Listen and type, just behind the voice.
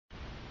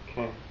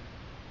Okay.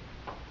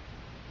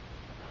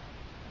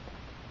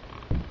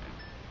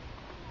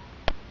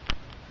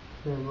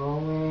 You're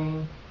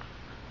rolling.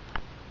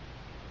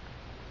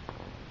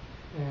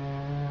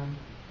 And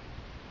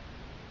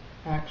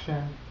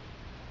action.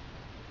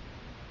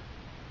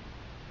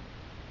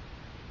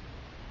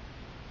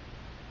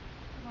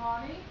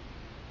 Ronnie?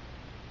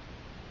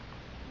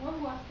 What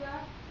was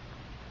that?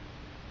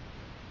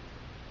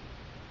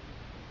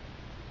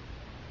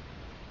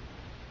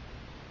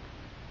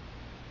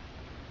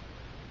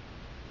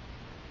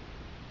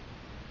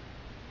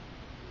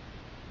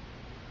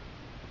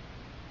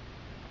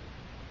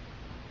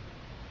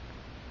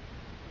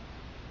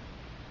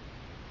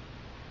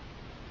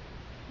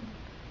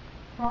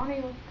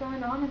 Ronnie, what's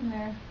going on in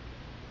there?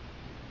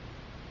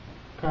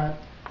 Cut.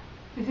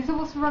 Is he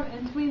supposed to run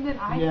into me and then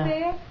I Yeah.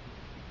 say it?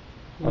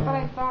 That's what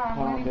I thought. I'm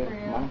Oh, waiting okay. for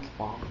you. Mine's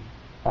fine.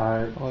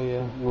 Alright. Oh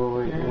yeah.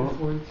 We're Yeah, it's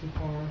waiting. way too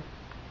far.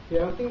 Yeah,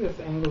 I don't think this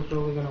angle's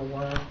really gonna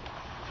work.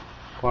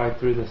 Why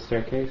through the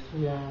staircase?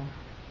 Yeah.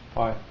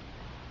 Why?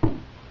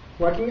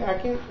 Well, I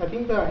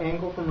think the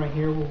angle from right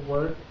here will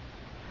work.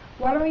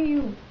 Why don't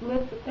you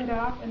lift it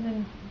up and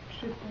then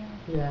shoot down?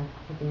 Yeah,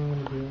 I think I'm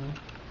gonna do that.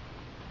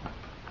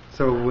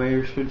 So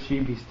where should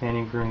she be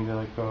standing for me to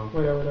like go?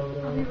 Wait.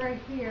 I'll be right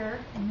here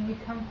and then you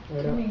come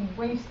Wait to up. me.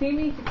 When you see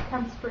me, just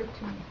come straight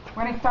to me.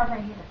 When I start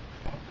right here.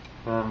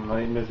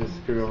 Might just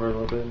screw over a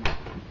little bit.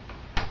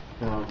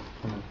 No.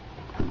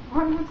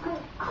 Ronnie, what's going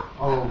on?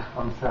 Oh,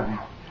 I'm sorry.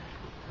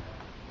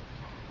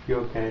 You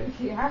okay?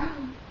 Yeah.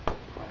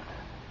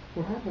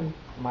 What happened?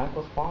 Mine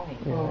was fine.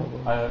 Oh.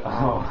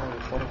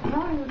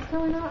 Ronnie, what's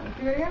going on?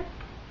 Do it again?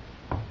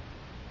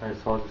 Alright,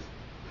 so I'll just.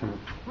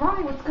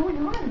 Ronnie, what's going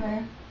on in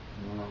there?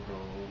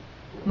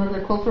 No,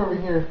 get closer over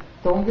here.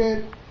 Don't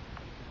get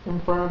in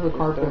front of the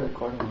carpet.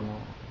 Recording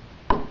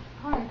now.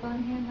 Alright, go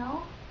in here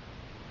now.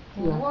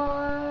 Yeah.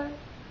 What?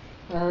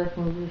 Eric,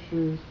 move your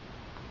shoes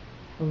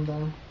from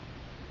there.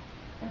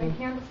 And the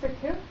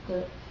candlestick too?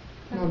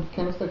 No, the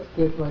candlestick's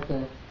good right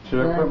there.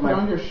 Should I put put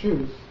on your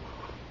shoes?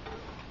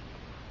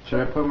 Should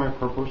I put my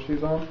purple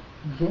shoes on?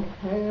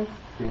 Yes.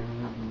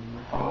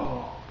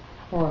 Oh.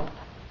 What?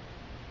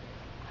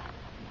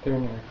 They're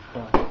in your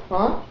spot.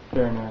 Huh?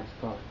 They're in your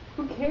spot.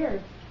 Who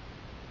cares?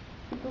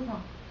 Put those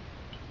on.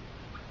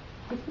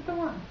 Just put them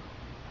on.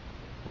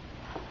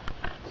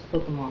 Just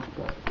put them on.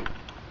 Good.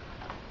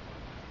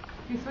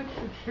 You switched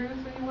your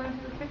shoes when you went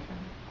into the kitchen.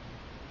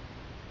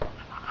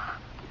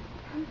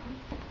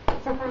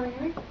 So for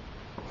you?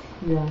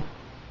 Yeah.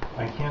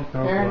 I can't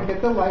throw Aaron, blood.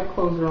 get the light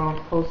closer on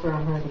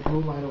here, the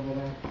blue light over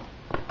there.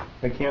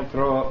 I can't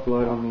throw up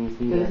blood on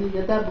these either. Daisy,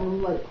 get that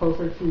blue light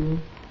closer to you.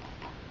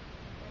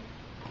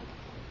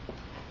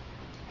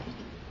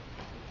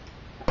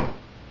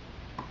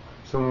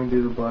 So when we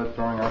do the blood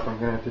throwing up, I'm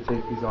gonna have to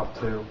take these off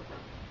too.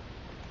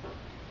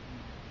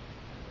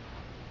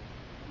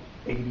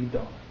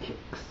 $80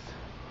 kicks.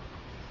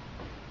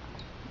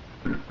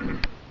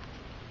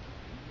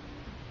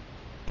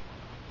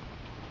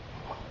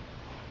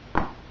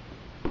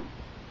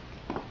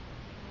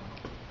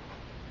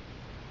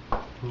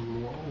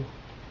 Whoa.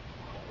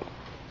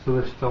 So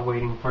they're still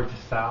waiting for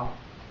Giselle?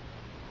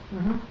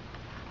 Mm-hmm.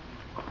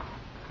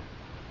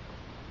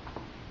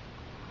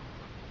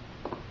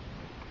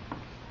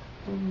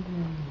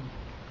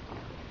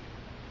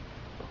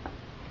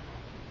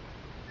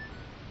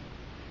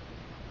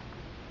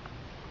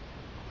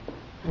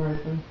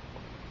 Alright then.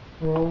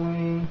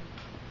 Rolling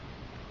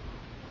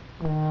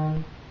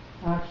and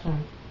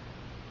action.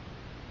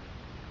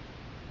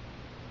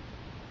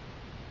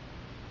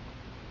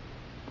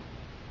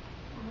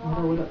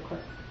 Oh, what up,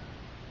 crap?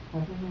 I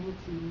don't know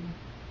what to do.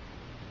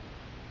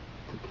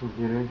 The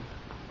computer?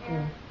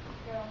 Yeah.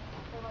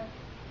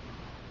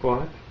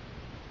 What?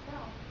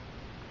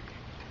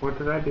 What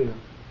did I do?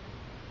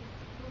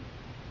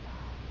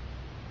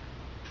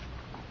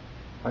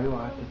 Why do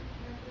I have to?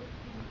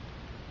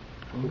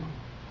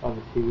 On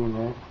the TV in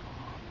there?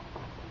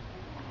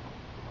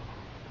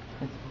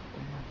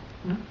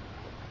 Hmm?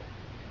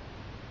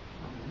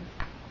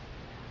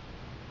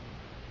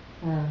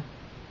 Yeah,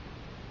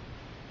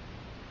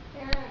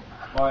 Aaron.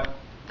 What?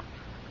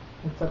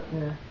 it's up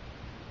here.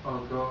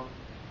 Oh,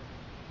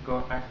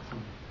 go ask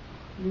him.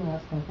 You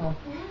ask him, huh?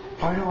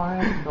 Why do I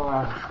have to go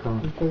ask him?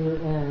 Because you're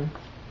Aaron.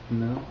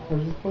 No. Or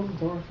just close the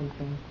door or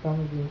something. Tell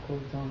me being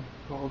closed down.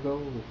 I'll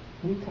go.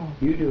 You tell.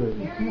 You do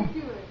it. Aaron,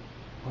 you do it.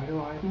 Why do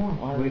I? Come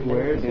on. Wait,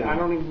 where is it? I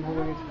don't even know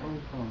where it's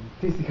coming from.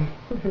 Daisy,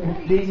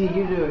 go. Daisy,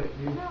 you do it.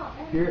 No,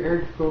 You're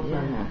Eric's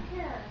girlfriend. Aaron,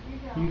 you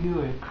go. You do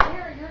it.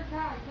 Aaron, you're a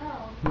guy,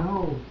 go.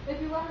 No.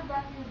 If you let her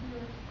back, you'll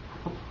do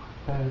it.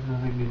 That has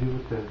nothing to do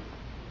with this.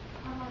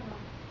 I don't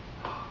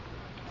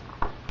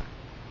know.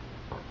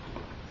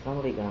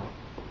 Somebody go.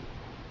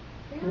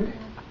 Aaron.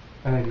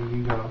 Eddie,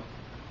 you go.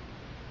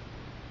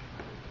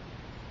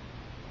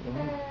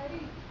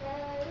 Daddy.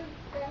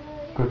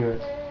 Go do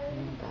it.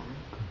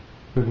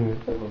 Go do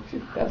it. That's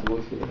bullshit. That's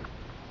bullshit.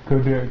 Go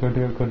do it. Go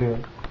do it. Go do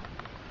it.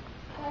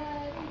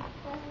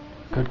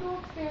 Just go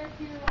upstairs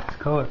to your left. Just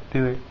go.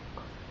 Do it.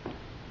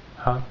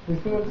 Huh? You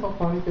think it's so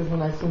funny because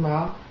when I zoom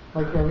out,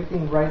 Like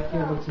everything right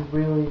here looks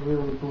really,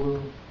 really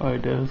blue. Oh,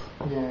 it does.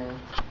 Yeah.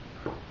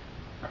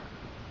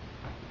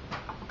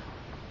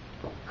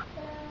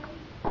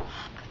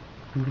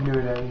 You can do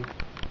it, Daddy.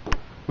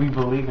 We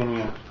believe in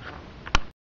you.